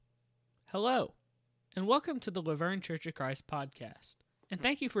Hello, and welcome to the Laverne Church of Christ podcast, and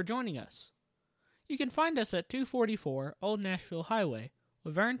thank you for joining us. You can find us at 244 Old Nashville Highway,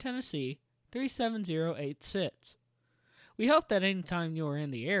 Laverne, Tennessee, 37086. We hope that anytime you are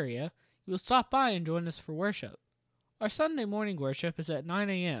in the area, you will stop by and join us for worship. Our Sunday morning worship is at 9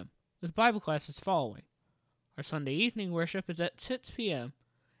 a.m., with Bible classes following. Our Sunday evening worship is at 6 p.m.,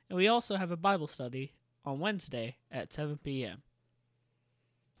 and we also have a Bible study on Wednesday at 7 p.m.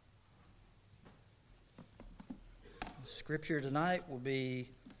 Scripture tonight will be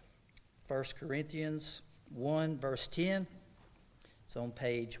 1 Corinthians 1, verse 10. It's on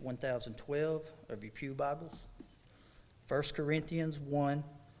page 1012 of your pew Bibles. 1 Corinthians 1,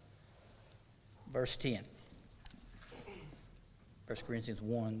 verse 10. 1 Corinthians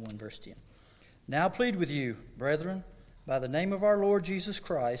 1, verse 10. Now I plead with you, brethren, by the name of our Lord Jesus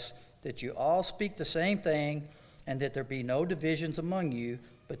Christ, that you all speak the same thing, and that there be no divisions among you,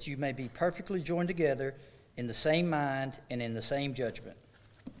 but you may be perfectly joined together in the same mind and in the same judgment.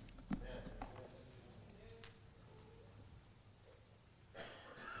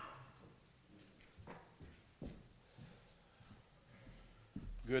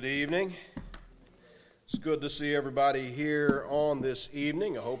 Good evening. It's good to see everybody here on this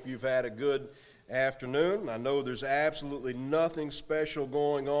evening. I hope you've had a good afternoon. I know there's absolutely nothing special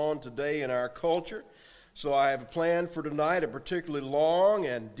going on today in our culture, so I have planned for tonight a particularly long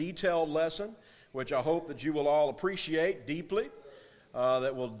and detailed lesson, which I hope that you will all appreciate deeply,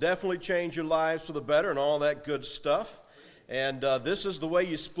 that will definitely change your lives for the better and all that good stuff. And this is the way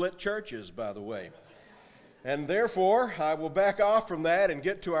you split churches, by the way. And therefore, I will back off from that and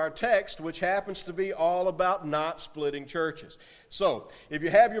get to our text, which happens to be all about not splitting churches. So, if you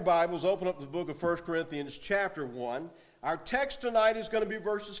have your Bibles, open up the book of 1 Corinthians chapter 1. Our text tonight is going to be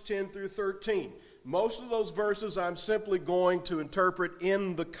verses 10 through 13. Most of those verses I'm simply going to interpret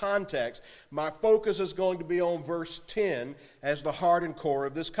in the context. My focus is going to be on verse 10 as the heart and core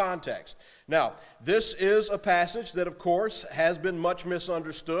of this context. Now, this is a passage that, of course, has been much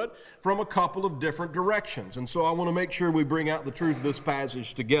misunderstood from a couple of different directions. And so I want to make sure we bring out the truth of this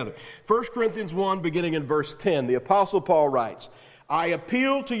passage together. 1 Corinthians 1, beginning in verse 10, the Apostle Paul writes, I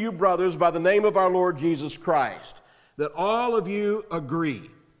appeal to you, brothers, by the name of our Lord Jesus Christ, that all of you agree,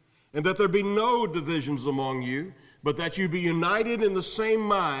 and that there be no divisions among you, but that you be united in the same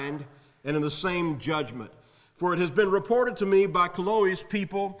mind and in the same judgment. For it has been reported to me by Chloe's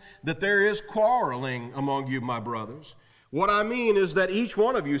people that there is quarreling among you, my brothers. What I mean is that each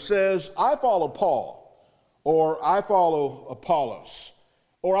one of you says, I follow Paul, or I follow Apollos,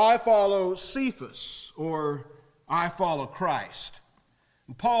 or I follow Cephas, or I follow Christ.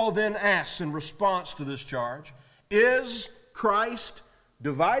 And Paul then asks in response to this charge, is Christ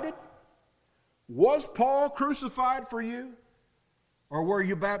divided? Was Paul crucified for you? Or were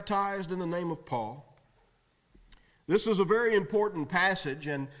you baptized in the name of Paul? This is a very important passage,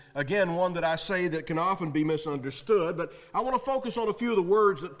 and again, one that I say that can often be misunderstood, but I want to focus on a few of the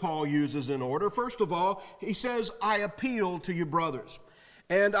words that Paul uses in order. First of all, he says, I appeal to you, brothers.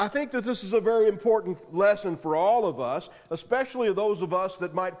 And I think that this is a very important lesson for all of us, especially those of us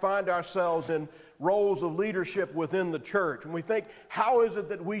that might find ourselves in roles of leadership within the church. And we think, how is it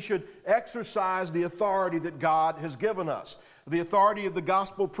that we should exercise the authority that God has given us? The authority of the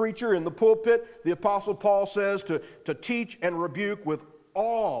gospel preacher in the pulpit, the Apostle Paul says to teach and rebuke with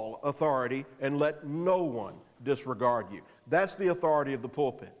all authority and let no one disregard you. That's the authority of the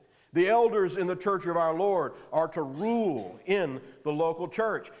pulpit. The elders in the church of our Lord are to rule in the local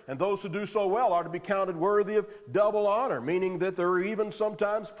church, and those who do so well are to be counted worthy of double honor, meaning that there are even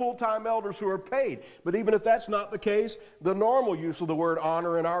sometimes full-time elders who are paid. But even if that's not the case, the normal use of the word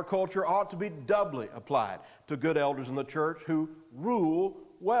honor in our culture ought to be doubly applied to good elders in the church who rule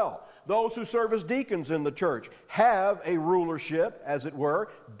well. Those who serve as deacons in the church have a rulership, as it were,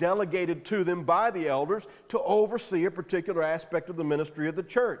 delegated to them by the elders to oversee a particular aspect of the ministry of the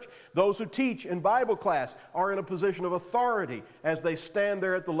church. Those who teach in Bible class are in a position of authority as they stand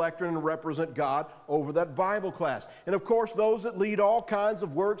there at the lectern and represent God over that Bible class. And of course, those that lead all kinds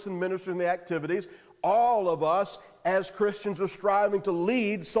of works and ministry and the activities, all of us as Christians are striving to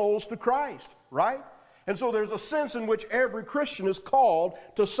lead souls to Christ, right? And so there's a sense in which every Christian is called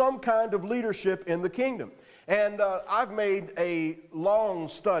to some kind of leadership in the kingdom. And I've made a long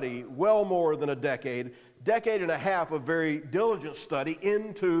study, well more than a decade and a half of very diligent study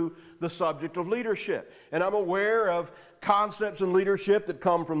into the subject of leadership. And I'm aware of concepts in leadership that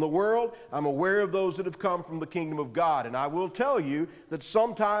come from the world. I'm aware of those that have come from the kingdom of God. And I will tell you that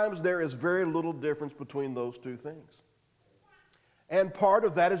sometimes there is very little difference between those two things. And part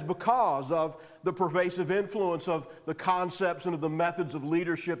of that is because of the pervasive influence of the concepts and of the methods of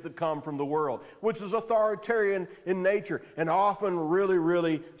leadership that come from the world, which is authoritarian in nature and often really,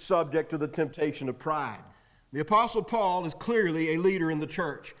 really subject to the temptation of pride. The Apostle Paul is clearly a leader in the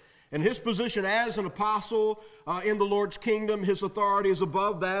church. And his position as an apostle in the Lord's kingdom, his authority is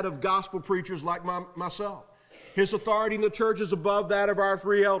above that of gospel preachers like myself. His authority in the church is above that of our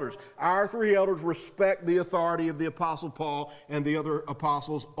three elders. Our three elders respect the authority of the Apostle Paul and the other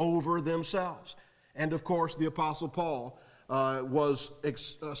apostles over themselves. And of course, the Apostle Paul was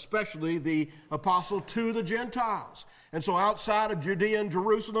especially the apostle to the Gentiles. And so outside of Judea and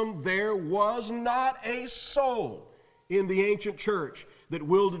Jerusalem, there was not a soul in the ancient church that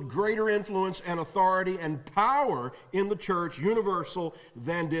wielded greater influence and authority and power in the church, universal,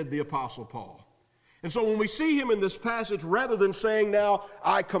 than did the Apostle Paul. And so when we see him in this passage, rather than saying, now,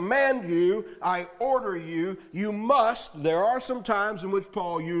 I command you, I order you, you must, there are some times in which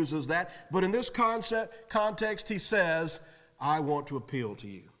Paul uses that, but in this context, he says, I want to appeal to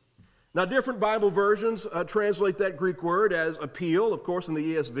you. Now, different Bible versions translate that Greek word as appeal, of course, in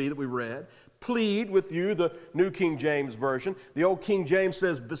the ESV that we read. Plead with you, the New King James Version. The Old King James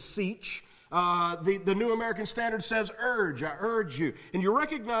says beseech. The New American Standard says urge, I urge you. And you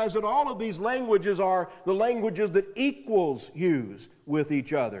recognize that all of these languages are the languages that equals use with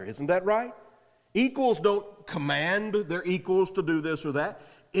each other. Isn't that right? Equals don't command their equals to do this or that.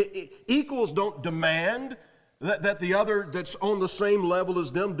 Equals don't demand that the other that's on the same level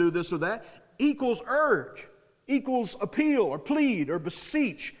as them do this or that. Equals urge, equals appeal or plead or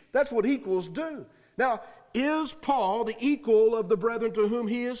beseech. That's what equals do. Now, is Paul the equal of the brethren to whom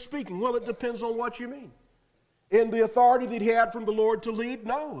he is speaking? Well, it depends on what you mean. In the authority that he had from the Lord to lead,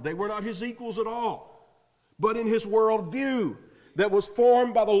 no, they were not his equals at all. But in his worldview that was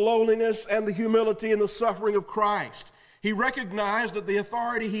formed by the lowliness and the humility and the suffering of Christ, he recognized that the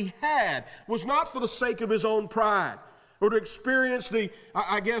authority he had was not for the sake of his own pride or to experience the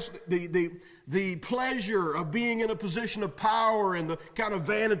pleasure of being in a position of power and the kind of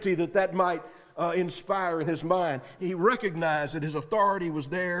vanity that might inspire in his mind. He recognized that his authority was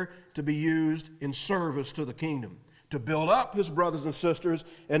there to be used in service to the kingdom, to build up his brothers and sisters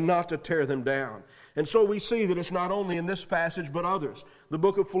and not to tear them down. And so we see that it's not only in this passage but others. The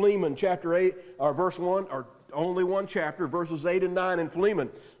book of Philemon, chapter 8, or verse 1, or only one chapter, verses 8 and 9 in Philemon,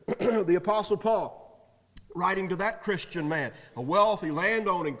 the Apostle Paul, writing to that Christian man, a wealthy,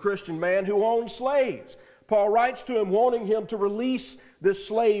 landowning Christian man who owned slaves. Paul writes to him, wanting him to release this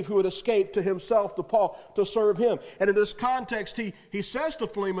slave who had escaped to himself, to Paul, to serve him. And in this context, he says to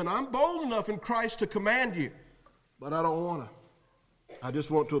Philemon, I'm bold enough in Christ to command you, but I don't want to. I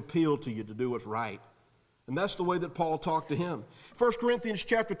just want to appeal to you to do what's right. And that's the way that Paul talked to him. 1 Corinthians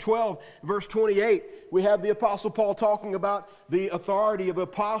chapter 12, verse 28, we have the Apostle Paul talking about the authority of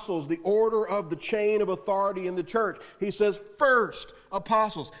apostles, the order of the chain of authority in the church. He says, first,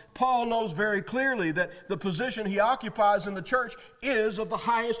 apostles. Paul knows very clearly that the position he occupies in the church is of the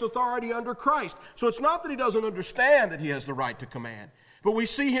highest authority under Christ. So it's not that he doesn't understand that he has the right to command. But we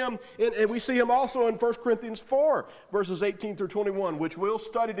see him, and we see him also in 1 Corinthians 4, verses 18 through 21, which we'll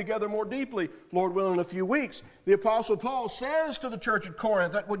study together more deeply, Lord willing, in a few weeks. The Apostle Paul says to the church at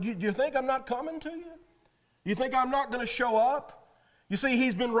Corinth, that, do you think I'm not coming to you? You think I'm not going to show up? You see,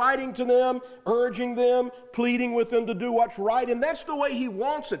 he's been writing to them, urging them, pleading with them to do what's right, and that's the way he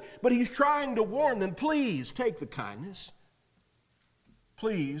wants it. But he's trying to warn them, please take the kindness.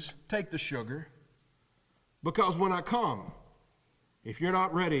 Please take the sugar. Because when I come, if you're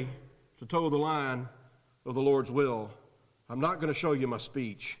not ready to toe the line of the Lord's will, I'm not going to show you my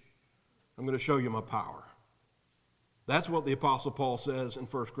speech. I'm going to show you my power. That's what the Apostle Paul says in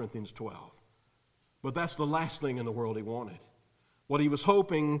 1 Corinthians 12. But that's the last thing in the world he wanted. What he was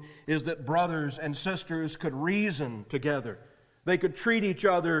hoping is that brothers and sisters could reason together. They could treat each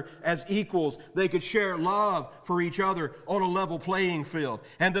other as equals. They could share love for each other on a level playing field.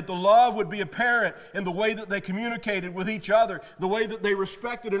 And that the love would be apparent in the way that they communicated with each other, the way that they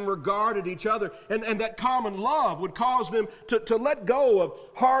respected and regarded each other. And that common love would cause them to let go of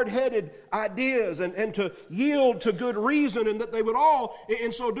hard-headed ideas and to yield to good reason, and that they would all,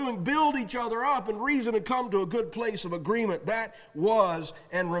 in so doing, build each other up and reason and come to a good place of agreement. That was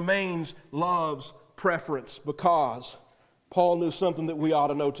and remains love's preference, because Paul knew something that we ought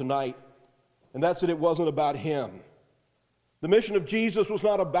to know tonight, and that's that it wasn't about him. The mission of Jesus was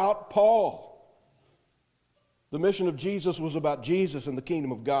not about Paul. The mission of Jesus was about Jesus and the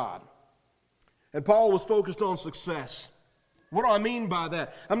kingdom of God. And Paul was focused on success. What do I mean by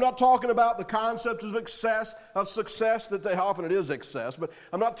that? I'm not talking about the concept of success that they often it is excess, but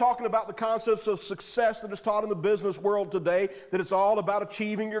I'm not talking about the concepts of success that is taught in the business world today, that it's all about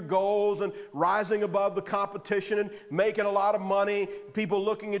achieving your goals and rising above the competition and making a lot of money, people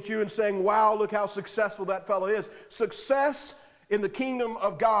looking at you and saying, wow, look how successful that fellow is. Success in the kingdom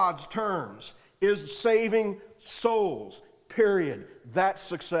of God's terms is saving souls, period. That's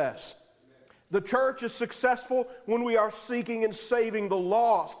success. The church is successful when we are seeking and saving the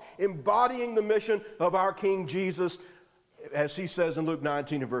lost, embodying the mission of our King Jesus, as he says in Luke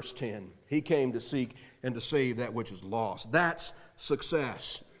 19 and verse 10. He came to seek and to save that which is lost. That's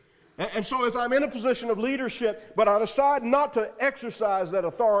success. And so if I'm in a position of leadership, but I decide not to exercise that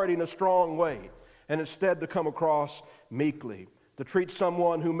authority in a strong way, and instead to come across meekly, to treat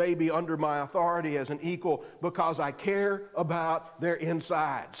someone who may be under my authority as an equal because I care about their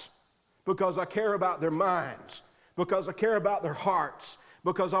insides, because I care about their minds, because I care about their hearts,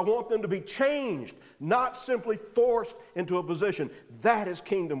 because I want them to be changed, not simply forced into a position. That is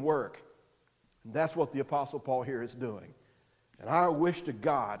kingdom work. And that's what the Apostle Paul here is doing. And I wish to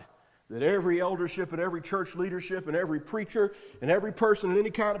God that every eldership and every church leadership and every preacher and every person in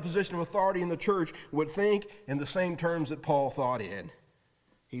any kind of position of authority in the church would think in the same terms that Paul thought in.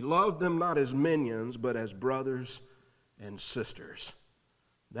 He loved them not as minions, but as brothers and sisters.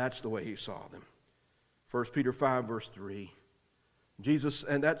 That's the way he saw them. 1 Peter 5, verse 3. Jesus,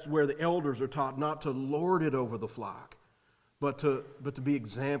 and that's where the elders are taught not to lord it over the flock, but to be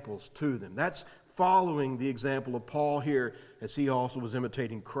examples to them. That's following the example of Paul here as he also was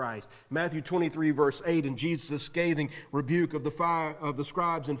imitating Christ. Matthew 23, verse 8, in Jesus' scathing rebuke of the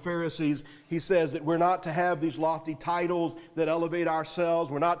scribes and Pharisees, he says that we're not to have these lofty titles that elevate ourselves.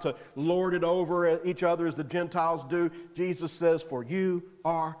 We're not to lord it over each other as the Gentiles do. Jesus says, for you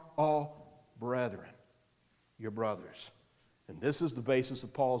are all brethren, your brothers. And this is the basis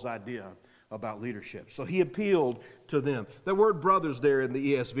of Paul's idea about leadership. So he appealed to them. That word brothers there in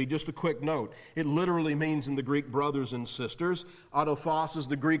the ESV, just a quick note, it literally means in the Greek brothers and sisters. Autophos is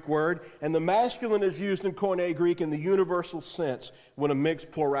the Greek word, and the masculine is used in Koine Greek in the universal sense when a mixed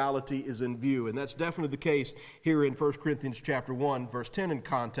plurality is in view. And that's definitely the case here in 1 Corinthians chapter 1, verse 10 in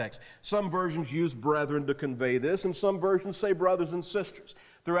context. Some versions use brethren to convey this, and some versions say brothers and sisters.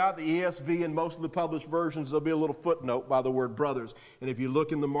 Throughout the ESV and most of the published versions, there'll be a little footnote by the word brothers. And if you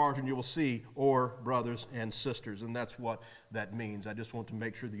look in the margin, you will see, or brothers and sisters. And that's what that means. I just want to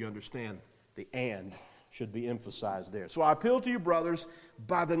make sure that you understand the and should be emphasized there. So I appeal to you, brothers,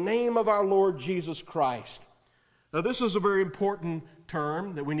 by the name of our Lord Jesus Christ. Now, this is a very important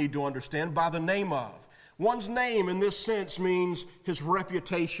term that we need to understand, by the name of. One's name in this sense means his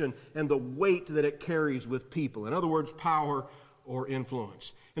reputation and the weight that it carries with people. In other words, power or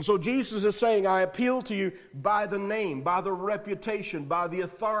influence. And so Jesus is saying, I appeal to you by the name, by the reputation, by the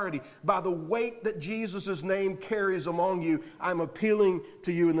authority, by the weight that Jesus' name carries among you. I'm appealing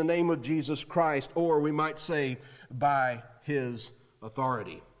to you in the name of Jesus Christ, or we might say by his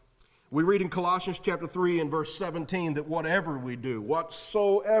authority. We read in Colossians chapter 3 and verse 17 that whatever we do,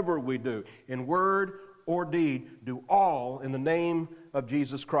 whatsoever we do, in word or deed, do all in the name of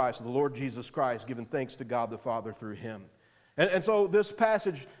Jesus Christ, the Lord Jesus Christ, giving thanks to God the Father through him. And so this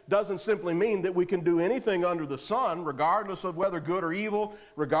passage doesn't simply mean that we can do anything under the sun, regardless of whether good or evil,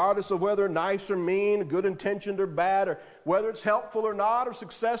 regardless of whether nice or mean, good intentioned or bad, or whether it's helpful or not, or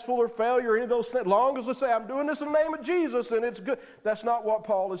successful or failure, or any of those things. As long as we say, I'm doing this in the name of Jesus, then it's good. That's not what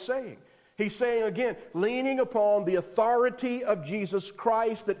Paul is saying. He's saying again, leaning upon the authority of Jesus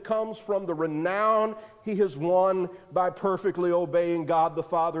Christ that comes from the renown he has won by perfectly obeying God the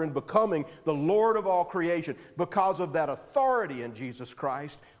Father and becoming the Lord of all creation. Because of that authority in Jesus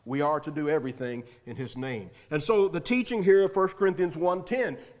Christ, we are to do everything in his name. And so the teaching here of 1 Corinthians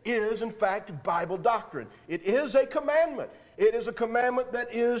 1:10 is in fact Bible doctrine. It is a commandment. It is a commandment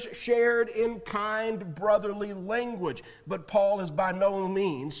that is shared in kind brotherly language. But Paul is by no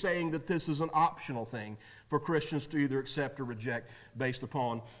means saying that this is an optional thing for Christians to either accept or reject based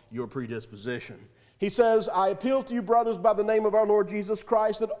upon your predisposition. He says, I appeal to you, brothers, by the name of our Lord Jesus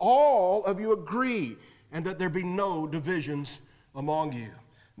Christ, that all of you agree and that there be no divisions among you.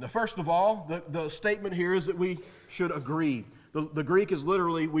 Now, first of all, the statement here is that we should agree. The Greek is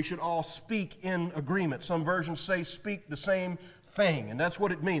literally, we should all speak in agreement. Some versions say speak the same thing, and that's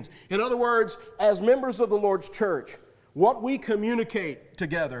what it means. In other words, as members of the Lord's church, what we communicate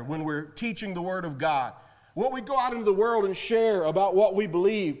together when we're teaching the Word of God, what we go out into the world and share about what we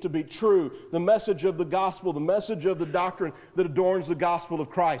believe to be true, the message of the gospel, the message of the doctrine that adorns the gospel of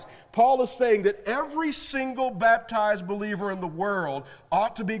Christ. Paul is saying that every single baptized believer in the world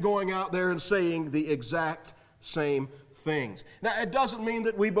ought to be going out there and saying the exact same things. Now, it doesn't mean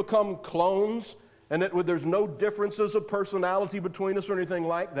that we become clones and that there's no differences of personality between us or anything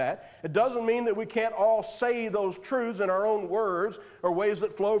like that. It doesn't mean that we can't all say those truths in our own words or ways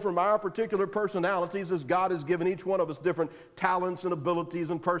that flow from our particular personalities, as God has given each one of us different talents and abilities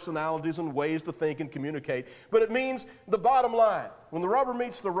and personalities and ways to think and communicate. But it means the bottom line, when the rubber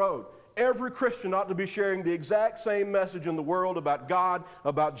meets the road, every Christian ought to be sharing the exact same message in the world about God,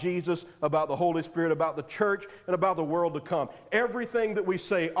 about Jesus, about the Holy Spirit, about the church, and about the world to come. Everything that we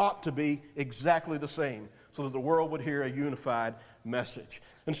say ought to be exactly the same so that the world would hear a unified message.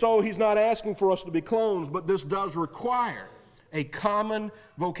 And so he's not asking for us to be clones, but this does require a common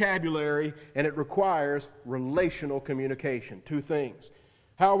vocabulary, and it requires relational communication. Two things.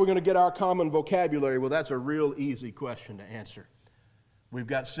 How are we going to get our common vocabulary? Well, that's a real easy question to answer. We've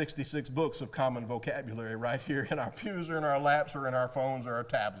got 66 books of common vocabulary right here in our pews or in our laps or in our phones or our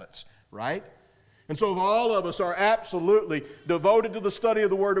tablets, right? And so if all of us are absolutely devoted to the study of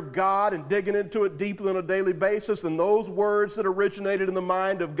the Word of God and digging into it deeply on a daily basis, then those words that originated in the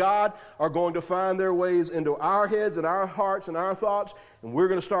mind of God are going to find their ways into our heads and our hearts and our thoughts, and we're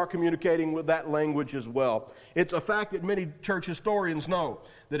going to start communicating with that language as well. It's a fact that many church historians know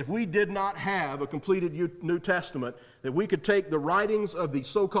that if we did not have a completed New Testament, that we could take the writings of the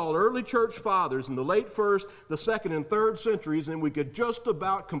so-called early church fathers in the late 1st, the 2nd, and 3rd centuries, and we could just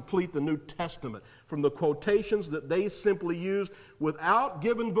about complete the New Testament from the quotations that they simply used without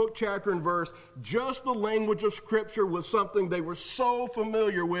giving book, chapter, and verse. Just the language of Scripture was something they were so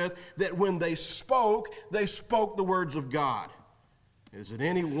familiar with that when they spoke the words of God. Is it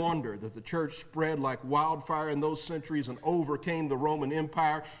any wonder that the church spread like wildfire in those centuries and overcame the Roman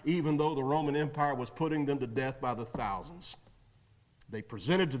Empire, even though the Roman Empire was putting them to death by the thousands? They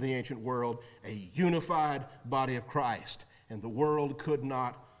presented to the ancient world a unified body of Christ, and the world could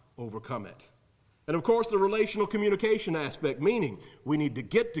not overcome it. And of course, the relational communication aspect, meaning we need to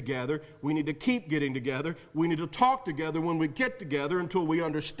get together, we need to keep getting together, we need to talk together when we get together until we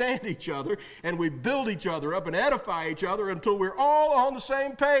understand each other, and we build each other up and edify each other until we're all on the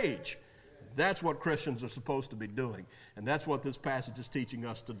same page. That's what Christians are supposed to be doing, and that's what this passage is teaching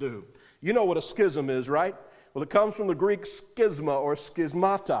us to do. You know what a schism is, right? Well, it comes from the Greek schisma or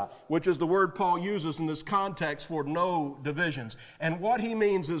schismata, which is the word Paul uses in this context for no divisions. And what he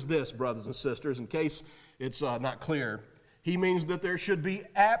means is this, brothers and sisters, in case it's not clear. He means that there should be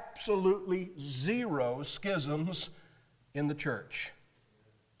absolutely zero schisms in the church.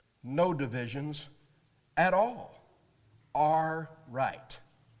 No divisions at all are right.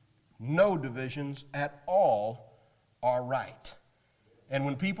 No divisions at all are right. And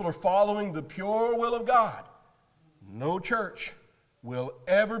when people are following the pure will of God, no church will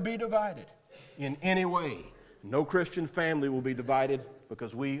ever be divided in any way. No Christian family will be divided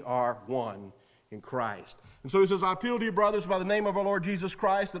because we are one in Christ. And so he says, I appeal to you, brothers, by the name of our Lord Jesus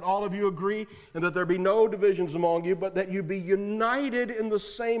Christ, that all of you agree and that there be no divisions among you, but that you be united in the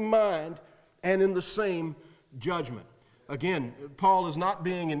same mind and in the same judgment. Again, Paul is not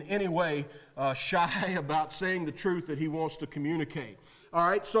being in any way shy about saying the truth that he wants to communicate. All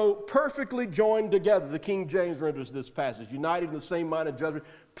right, so perfectly joined together. The King James renders this passage. United in the same mind and judgment.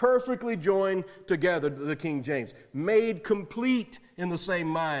 Perfectly joined together, the King James. Made complete in the same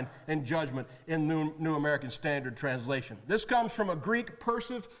mind and judgment in the New American Standard Translation. This comes from a Greek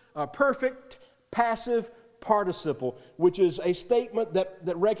perfect passive participle, which is a statement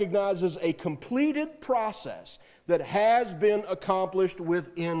that recognizes a completed process that has been accomplished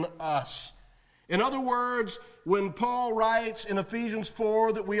within us. In other words, when Paul writes in Ephesians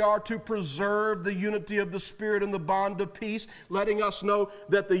 4 that we are to preserve the unity of the Spirit in the bond of peace, letting us know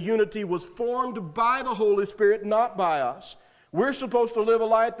that the unity was formed by the Holy Spirit, not by us, we're supposed to live a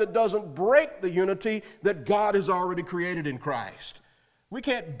life that doesn't break the unity that God has already created in Christ. We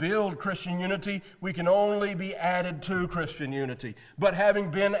can't build Christian unity. We can only be added to Christian unity. But having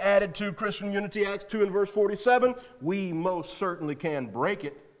been added to Christian unity, Acts 2 and verse 47, we most certainly can break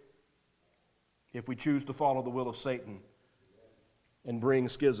it if we choose to follow the will of Satan and bring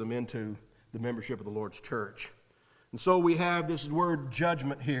schism into the membership of the Lord's church. And so we have this word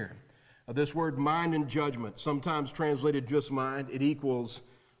judgment here. This word mind and judgment, sometimes translated just mind, it equals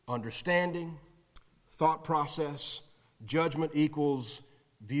understanding, thought process. Judgment equals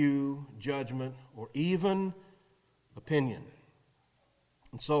view, judgment, or even opinion.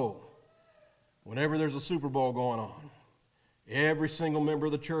 And so, whenever there's a Super Bowl going on, every single member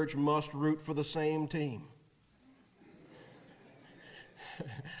of the church must root for the same team.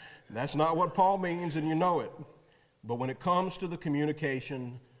 That's not what Paul means, and you know it. But when it comes to the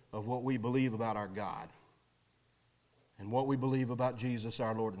communication of what we believe about our God and what we believe about Jesus,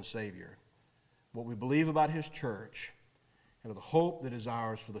 our Lord and Savior, what we believe about His church, and of the hope that is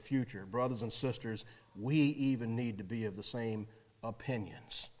ours for the future. Brothers and sisters, we even need to be of the same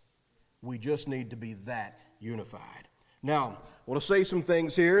opinions. We just need to be that unified. Now, I want to say some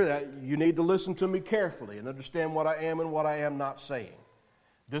things here that you need to listen to me carefully and understand what I am and what I am not saying.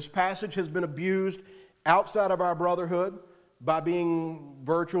 This passage has been abused outside of our brotherhood by being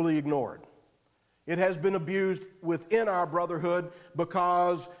virtually ignored. It has been abused within our brotherhood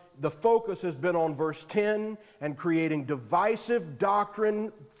because the focus has been on verse 10 and creating divisive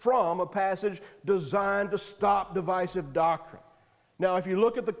doctrine from a passage designed to stop divisive doctrine. Now, if you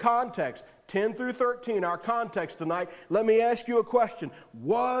look at the context, 10 through 13, our context tonight, let me ask you a question.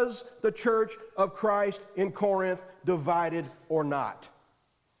 Was the church of Christ in Corinth divided or not?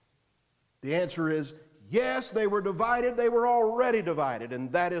 The answer is yes, they were divided. They were already divided,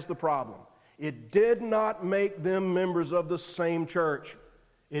 and that is the problem. It did not make them members of the same church.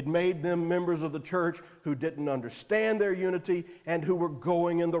 It made them members of the church who didn't understand their unity and who were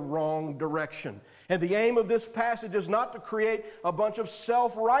going in the wrong direction. And the aim of this passage is not to create a bunch of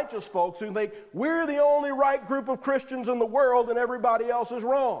self-righteous folks who think we're the only right group of Christians in the world and everybody else is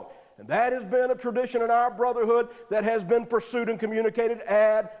wrong. And that has been a tradition in our brotherhood that has been pursued and communicated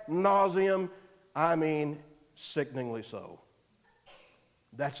ad nauseum. I mean, sickeningly so.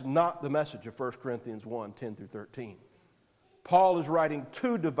 That's not the message of 1 Corinthians 1, 10 through 13. Paul is writing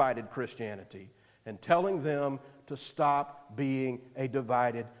to divided Christianity and telling them to stop being a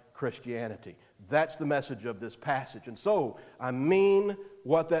divided Christianity. That's the message of this passage. And so, I mean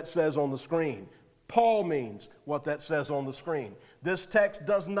what that says on the screen. Paul means what that says on the screen. This text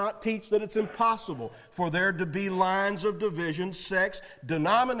does not teach that it's impossible for there to be lines of division, sects,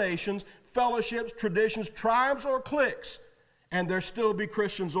 denominations, fellowships, traditions, tribes, or cliques, and there still be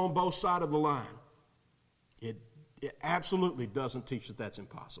Christians on both sides of the line. It absolutely doesn't teach that that's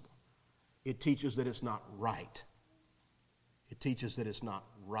impossible. It teaches that it's not right. It teaches that it's not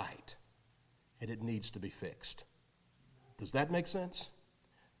right, and it needs to be fixed. Does that make sense?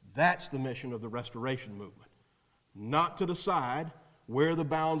 That's the mission of the Restoration Movement. Not to decide where the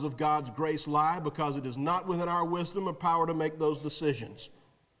bounds of God's grace lie, because it is not within our wisdom or power to make those decisions.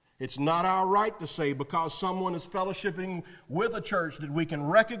 It's not our right to say because someone is fellowshipping with a church that we can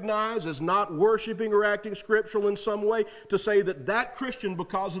recognize as not worshiping or acting scriptural in some way, to say that that Christian,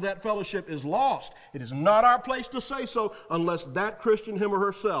 because of that fellowship, is lost. It is not our place to say so unless that Christian, him or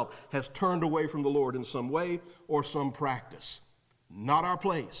herself, has turned away from the Lord in some way or some practice. Not our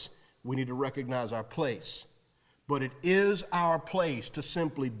place. We need to recognize our place. But it is our place to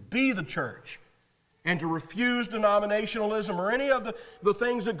simply be the church and to refuse denominationalism or any of the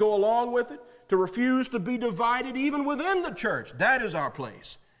things that go along with it, to refuse to be divided even within the church. That is our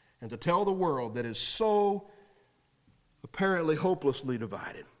place. And to tell the world that is so apparently hopelessly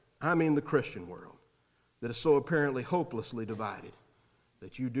divided, I mean the Christian world, that is so apparently hopelessly divided,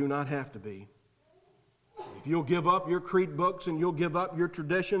 that you do not have to be. If you'll give up your creed books and you'll give up your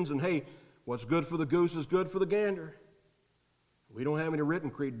traditions, and hey, what's good for the goose is good for the gander. We don't have any written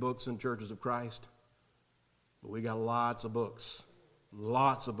creed books in Churches of Christ. But we got lots of books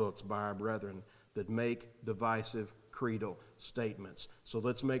by our brethren that make divisive creedal statements. So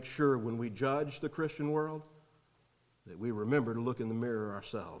let's make sure when we judge the Christian world that we remember to look in the mirror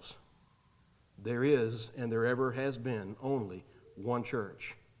ourselves. There is, and there ever has been, only one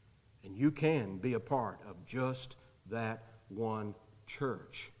church. And you can be a part of just that one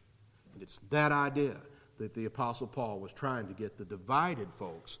church. And it's that idea that the Apostle Paul was trying to get the divided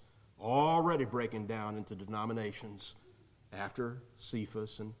folks already breaking down into denominations after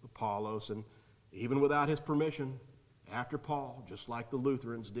Cephas and Apollos, and even without his permission, after Paul, just like the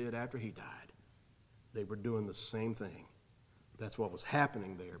Lutherans did after he died. They were doing the same thing. That's what was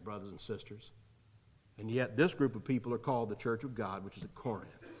happening there, brothers and sisters. And yet this group of people are called the Church of God, which is at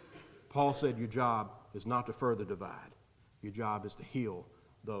Corinth. Paul said your job is not to further divide. Your job is to heal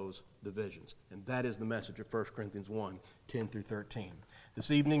those divisions. And that is the message of 1 Corinthians 1, 10 through 13. This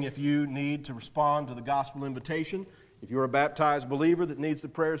evening, if you need to respond to the gospel invitation, if you're a baptized believer that needs the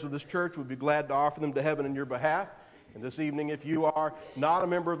prayers of this church, we'd be glad to offer them to heaven in your behalf. And this evening, if you are not a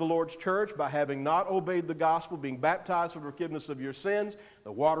member of the Lord's church, by having not obeyed the gospel, being baptized for forgiveness of your sins,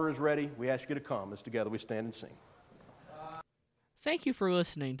 the water is ready. We ask you to come as together we stand and sing. Thank you for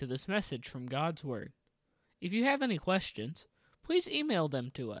listening to this message from God's Word. If you have any questions, please email them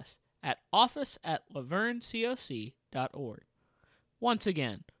to us at office@lavergnecoc.org. Once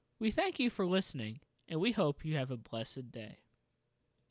again, we thank you for listening, and we hope you have a blessed day.